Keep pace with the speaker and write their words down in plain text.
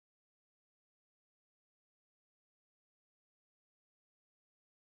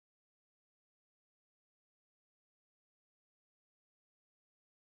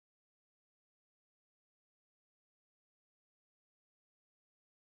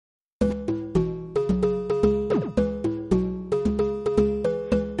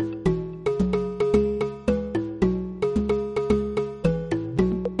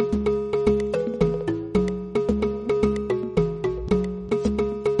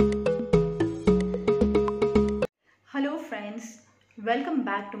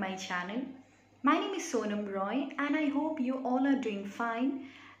welcome back to my channel. My name is Sonam Roy and I hope you all are doing fine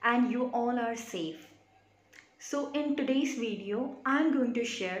and you all are safe. So in today's video, I'm going to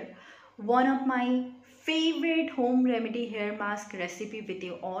share one of my favorite home remedy hair mask recipe with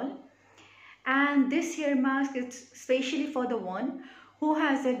you all. And this hair mask is specially for the one who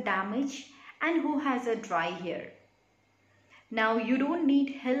has a damage and who has a dry hair. Now you don't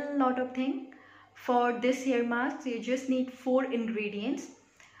need hell lot of thing for this hair mask. You just need 4 ingredients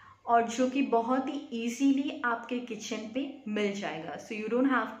और जो कि बहुत ही easily आपके kitchen पे मिल जाएगा. So you don't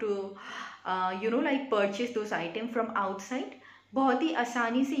have to purchase those items from outside. बहुत ही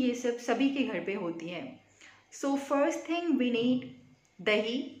आसानी से ये सब सभी के घर पे होती है. So first thing we need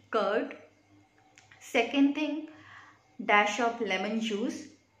दही, curd. Second thing, dash of lemon juice,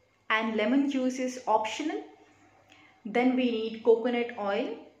 and lemon juice is optional. Then we need coconut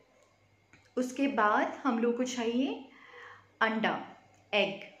oil. उसके बाद हम लोग को चाहिए अंडा,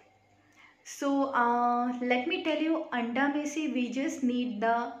 egg. So let me tell you, अंडा में से we just need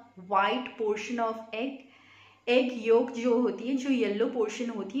the white portion of egg. Egg yolk जो होती है, जो येलो पोर्शन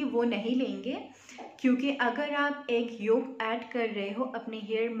होती है, वो नहीं लेंगे, क्योंकि अगर आप egg yolk ऐड कर रहे हो अपने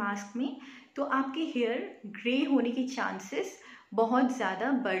हेयर मास्क में तो आपके हेयर ग्रे होने की चांसेस बहुत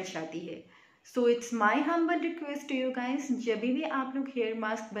ज़्यादा बढ़ जाती है. So it's my humble request to you guys, जब भी आप लोग हेयर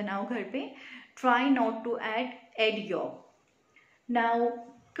मास्क बनाओ घर पे, try not to add egg yolk. Now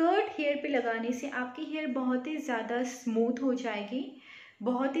curd hair पे लगाने से आपकी हेयर बहुत ही ज़्यादा स्मूथ हो जाएगी,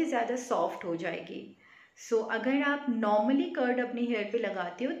 बहुत ही ज़्यादा सॉफ्ट हो जाएगी. सो अगर आप नॉर्मली कर्ड अपने हेयर पे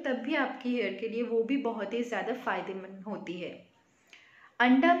लगाते हो तब भी आपके हेयर के लिए वो भी बहुत ही ज़्यादा फ़ायदेमंद होती है.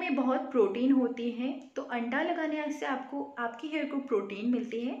 अंडा में बहुत प्रोटीन होती है, तो अंडा लगाने से आपको आपकी हेयर को प्रोटीन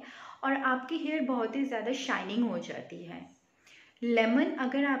मिलती है और आपकी हेयर बहुत ही ज़्यादा शाइनिंग हो जाती है. लेमन,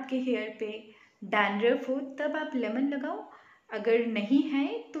 अगर आपके हेयर पे डैंड्रफ हो तब आप लेमन लगाओ, अगर नहीं है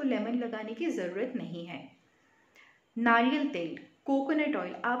तो लेमन लगाने की ज़रूरत नहीं है. नारियल तेल, कोकोनट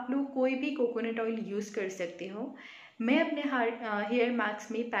ऑयल, आप लोग कोई भी कोकोनट ऑयल यूज़ कर सकते हो. मैं अपने हेयर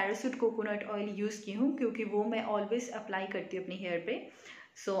मास्क में पैराशूट कोकोनट ऑयल यूज़ की हूँ, क्योंकि वो मैं ऑलवेज अप्लाई करती हूँ अपने हेयर पे.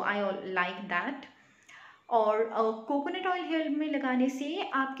 सो आई लाइक दैट. और कोकोनट ऑयल हेयर में लगाने से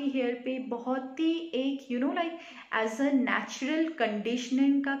आपके हेयर पे बहुत ही एक एज अ नेचुरल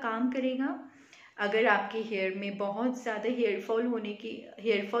कंडीशनिंग का काम करेगा. अगर आपके हेयर में बहुत ज़्यादा हेयर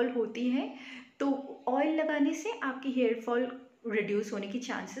फॉल होती है तो ऑयल लगाने से आपकी हेयर फॉल रिड्यूस होने की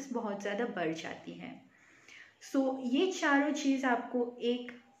चांसेस बहुत ज़्यादा बढ़ जाती हैं. सो ये चारों चीज़ आपको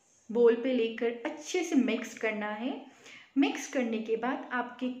एक बोल पे लेकर अच्छे से मिक्स करना है. मिक्स करने के बाद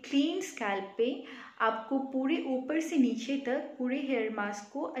आपके क्लीन स्कैल्प पे आपको पूरे ऊपर से नीचे तक पूरे हेयर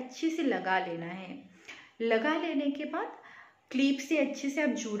मास्क को अच्छे से लगा लेना है. लगा लेने के बाद क्लिप से अच्छे से आप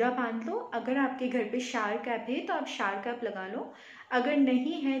जूड़ा बांध लो. अगर आपके घर पे शार कैप है तो आप शार कैप लगा लो, अगर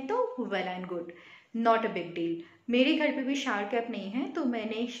नहीं है तो well and good, not a big deal. मेरे घर पे भी शार कैप नहीं है तो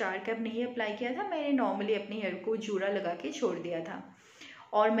मैंने शार कैप नहीं अप्लाई किया था. मैंने नॉर्मली अपने हेयर को जूड़ा लगा के छोड़ दिया था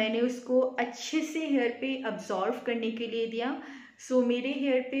और मैंने उसको अच्छे से हेयर पे अब्जॉर्व करने के लिए दिया. सो मेरे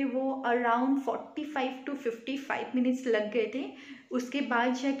हेयर पे वो अराउंड 45 to 55 मिनट्स लग गए थे. उसके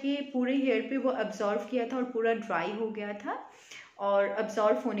बाद जाके पूरे हेयर पे वो अब्जॉर्व किया था और पूरा ड्राई हो गया था. और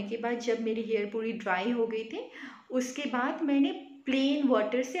अब्जॉर्व होने के बाद जब मेरी हेयर पूरी ड्राई हो गई थी, उसके बाद मैंने प्लेन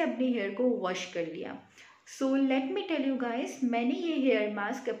वाटर से अपने हेयर को वॉश कर लिया. So let me tell you guys, मैंने ये हेयर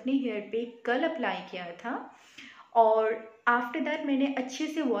मास्क अपने हेयर पे कल अप्लाई किया था और आफ्टर दैट मैंने अच्छे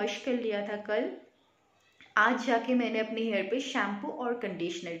से वॉश कर लिया था कल. आज जाके मैंने अपने हेयर पे शैम्पू और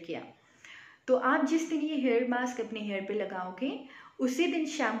कंडीशनर किया. तो आप जिस दिन ये हेयर मास्क अपने हेयर पे लगाओगे उसी दिन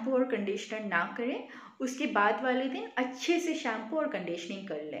शैम्पू और कंडीशनर ना करें, उसके बाद वाले दिन अच्छे से शैम्पू और कंडीशनिंग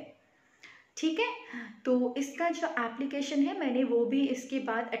कर लें. ठीक है. तो इसका जो एप्लीकेशन है मैंने वो भी इसके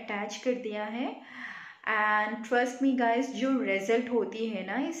बाद अटैच कर दिया है. एंड ट्रस्ट मी गाइस, जो रिजल्ट होती है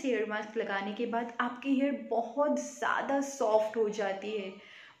ना इस हेयर मास्क लगाने के बाद, आपकी हेयर बहुत ज़्यादा सॉफ्ट हो जाती है,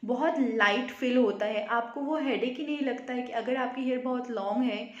 बहुत लाइट फील होता है. आपको वो हेडेक ही नहीं लगता है कि अगर आपकी हेयर बहुत लॉन्ग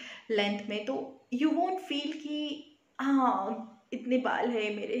है लेंथ में तो यू वोंट फील कि हाँ इतने बाल है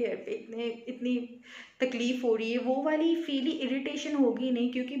मेरे हेयर पे, इतनी तकलीफ़ हो रही है. वो वाली फील ही इरिटेशन होगी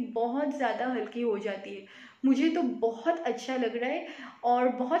नहीं, क्योंकि बहुत ज़्यादा हल्की हो जाती है. मुझे तो बहुत अच्छा लग रहा है और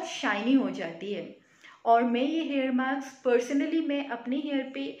बहुत शाइनी हो जाती है. और मैं ये हेयर मास्क पर्सनली मैं अपने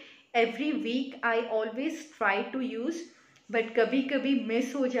हेयर पे every week I always try to use, but कभी कभी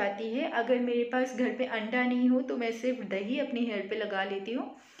मिस हो जाती है. अगर मेरे पास घर पे अंडा नहीं हो तो मैं सिर्फ दही अपने हेयर पे लगा लेती हूँ.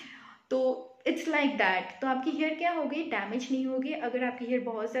 तो इट्स लाइक दैट. तो आपकी हेयर क्या होगी, डैमेज नहीं होगी. अगर आपकी हेयर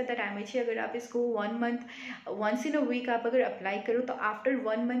बहुत ज़्यादा डैमेज है, अगर आप इसको 1 month once in a week आप अगर अप्लाई करो तो आफ्टर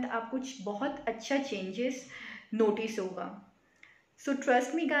 1 मंथ आप कुछ बहुत अच्छा चेंजेस नोटिस होगा. सो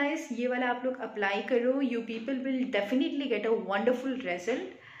ट्रस्ट मी गाइस, ये वाला आप लोग अप्लाई करो, you people will definitely get a wonderful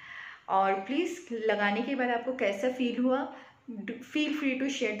result. और प्लीज़ लगाने के बाद आपको कैसा फील हुआ, feel free to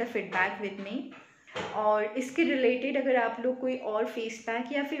share the feedback with me. और इसके रिलेटेड अगर आप लोग कोई और फेस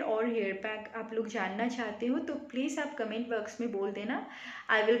पैक या फिर और हेयर पैक आप लोग जानना चाहते हो तो प्लीज़ आप कमेंट बॉक्स में बोल देना,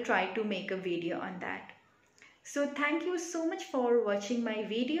 I will try to make a video on that. So thank you so much for watching my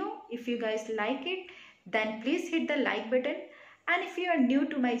video. If you guys like it, then please hit the like button. And if you are new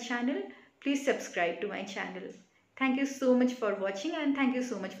to my channel, please subscribe to my channel. Thank you so much for watching and thank you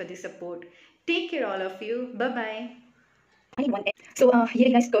so much for the support. Take care all of you. Bye-bye. I need one egg. So here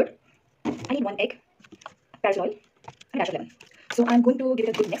is nice curd. I need one egg, parasol oil, and dash of lemon. So I'm going to give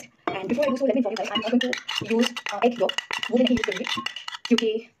it a good mix. And before I do so, let me inform you guys, I'm not going to use egg yolk. वो नहीं use करूँगी क्योंकि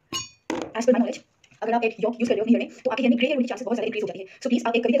as per my knowledge, अगर आप एक York use कर रहे हो अपने हेयर में तो आपके हेयर में ग्रे हेयर होने की चांसेस बहुत ज़्यादा इंक्रीज हो जाती है। सो प्लीज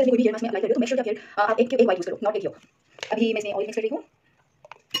आप एक कभी अगर कोई भी हेयर मास्क में अप्लाई कर रहे हो तो मेक श्योर कि आप एक वाइट यूज करो, नॉट एक यॉक। अभी मैं इसमें ऑयल मिक्स कर रही हूँ।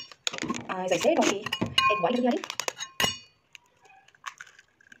 एज आई सेड ओनली एक वाइट लगी।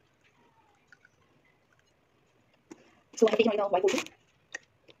 सो I take on the white portion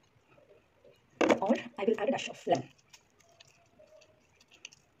और I will add a dash of lemon.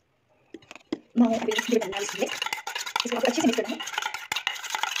 Now I will give it a nice mix. इसको आपको अच्छे से मिक्स करना है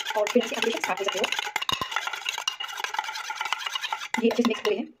और फिर इसे एप्लीकेशन स्टार्ट कर सकते हो। ये अच्छे से मिक्स हो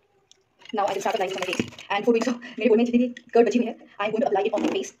गए हैं। Now I will start applying on my face and for doing so मेरे बोल में जितनी भी कर्ड बची हुई है I am going to apply it on my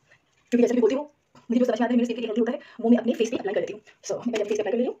face. क्योंकि जैसे मैं बोलती हूँ मुझे जो समझ में आता है मेरे स्किन के लिए हेल्दी होता है वो मैं अपने फेस पे अप्लाई कर देती हूँ। सो मैं पहले फेस पे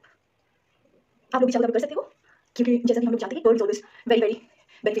अप्लाई कर रही हूँ। आप लोग भी चाहो तो कर सकते हो क्योंकि जैसा कि हम लोग जानते हैं curd is always very very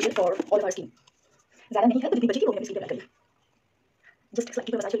beneficial for all of our skin. ज़्यादा नहीं है तो जितनी बची थी वो मैं अपनी स्किन पे अप्लाई कर रही। जस्ट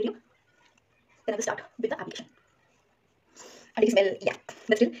स्लाइटली मसाज कर रही हूँ। Then I will start with the application and it smell, yeah,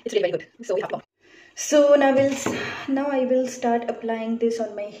 but still it's really very good, so we have to go. So now I will start applying this on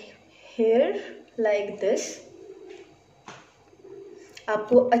my hair like this.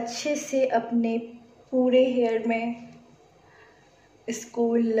 आपको अच्छे से अपने पूरे hair में इसको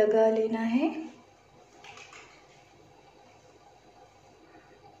लगा लेना है।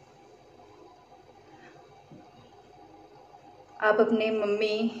 आप अपने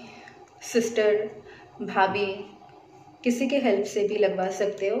मम्मी, सिस्टर, भाभी किसी के हेल्प से भी लगवा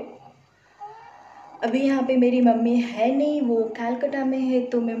सकते हो। अभी यहाँ पे मेरी मम्मी है नहीं, वो कलकत्ता में है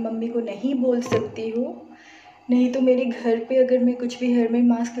तो मैं मम्मी को नहीं बोल सकती हूँ। नहीं तो मेरे घर पे अगर मैं कुछ भी हेयर में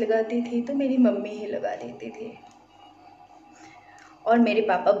मास्क लगाती थी तो मेरी मम्मी ही लगा देती थी और मेरे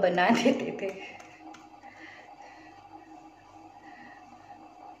पापा बना देते थे।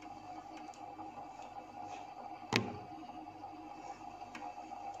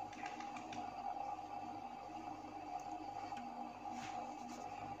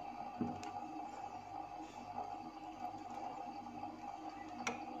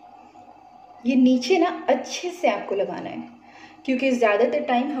 ये नीचे ना अच्छे से आपको लगाना है क्योंकि ज़्यादातर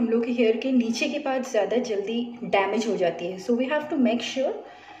टाइम हम लोग के हेयर के नीचे के पार्ट ज़्यादा जल्दी डैमेज हो जाती है। So we have to make sure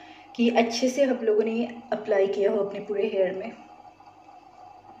कि अच्छे से हम लोगों ने अप्लाई किया हो अपने पूरे हेयर में।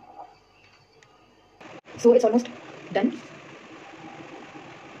 So it's almost done.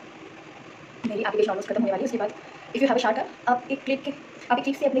 मेरी एप्लीकेशन ऑलमोस्ट खत्म होने वाली है। उसके बाद if you have a short आप एक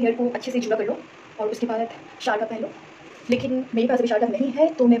क्लिप से अपने हेयर को अच्छे से जुड़ा कर लो और उसके बाद शार्ट पहन लो। लेकिन मेरे पास अभी शार्ट नहीं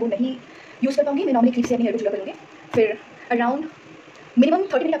है तो मैं वो नहीं यूज़ कर पाऊँगी। मैं नॉर्मली क्लिप से अपने हेयर को जुड़ा करूँगी। फिर अराउंड मिनिमम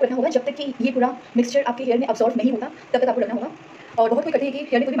 30 मिनट आपको रखना होगा जब तक कि ये पूरा मिक्सचर आपके हेयर में अब्सॉर्ब नहीं होता तब तक आपको रखना होगा। और बहुत कोई करते हैं कि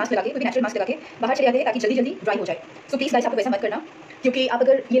हेयर में कोई मास्क लगा के, कोई नेचुरल मास्क लगा के बाहर चले जाते हैं ताकि जल्दी जल्दी ड्राई हो जाए। सो प्लीज़ गाइस आपको वैसा मत करना क्योंकि आप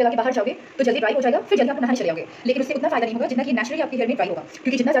अगर ये लगा के बाहर जाओगे तो जल्दी ड्राई हो जाएगा, फिर जल्दी आप नहाने चले जाओगे। लेकिन उससे उतना फायदा नहीं होगा जितना कि नेचुरली आपके हेयर में ड्राई होगा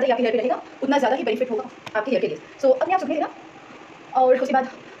क्योंकि जितना ज़्यादा आपके हेयर में रहेगा उतना ज़्यादा ही बेनिफिट होगा आपके हेयर के लिए। सो अपने आप सुखने देना और उसके बाद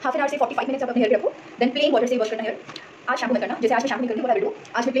हाफ एन आवर से 45 मिनट्स आप अपने हेयर पे रखो। देन प्लेन वाटर से वॉश करना हेयर। आज शैम्पू मत करना, जैसे आज मैं शैम्पू नहीं करूँगी, वो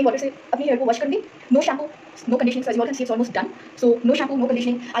आज मैं प्लेन वाटर से अपने हेयर को वॉश करूँगी। No shampoo, no conditioning, so you can see it's almost done. So no shampoo, no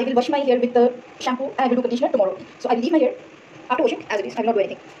conditioning. I will wash my here with the shampoo and I will do conditioner tomorrow. So I will leave my hair after washing as it is, I will not do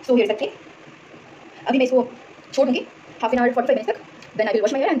anything. So here is the thing. अभी मैं इसको छोड़ दूँगी half an hour 45 minutes तक। Then I will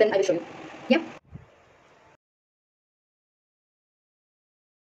wash my hair and then I will show you. या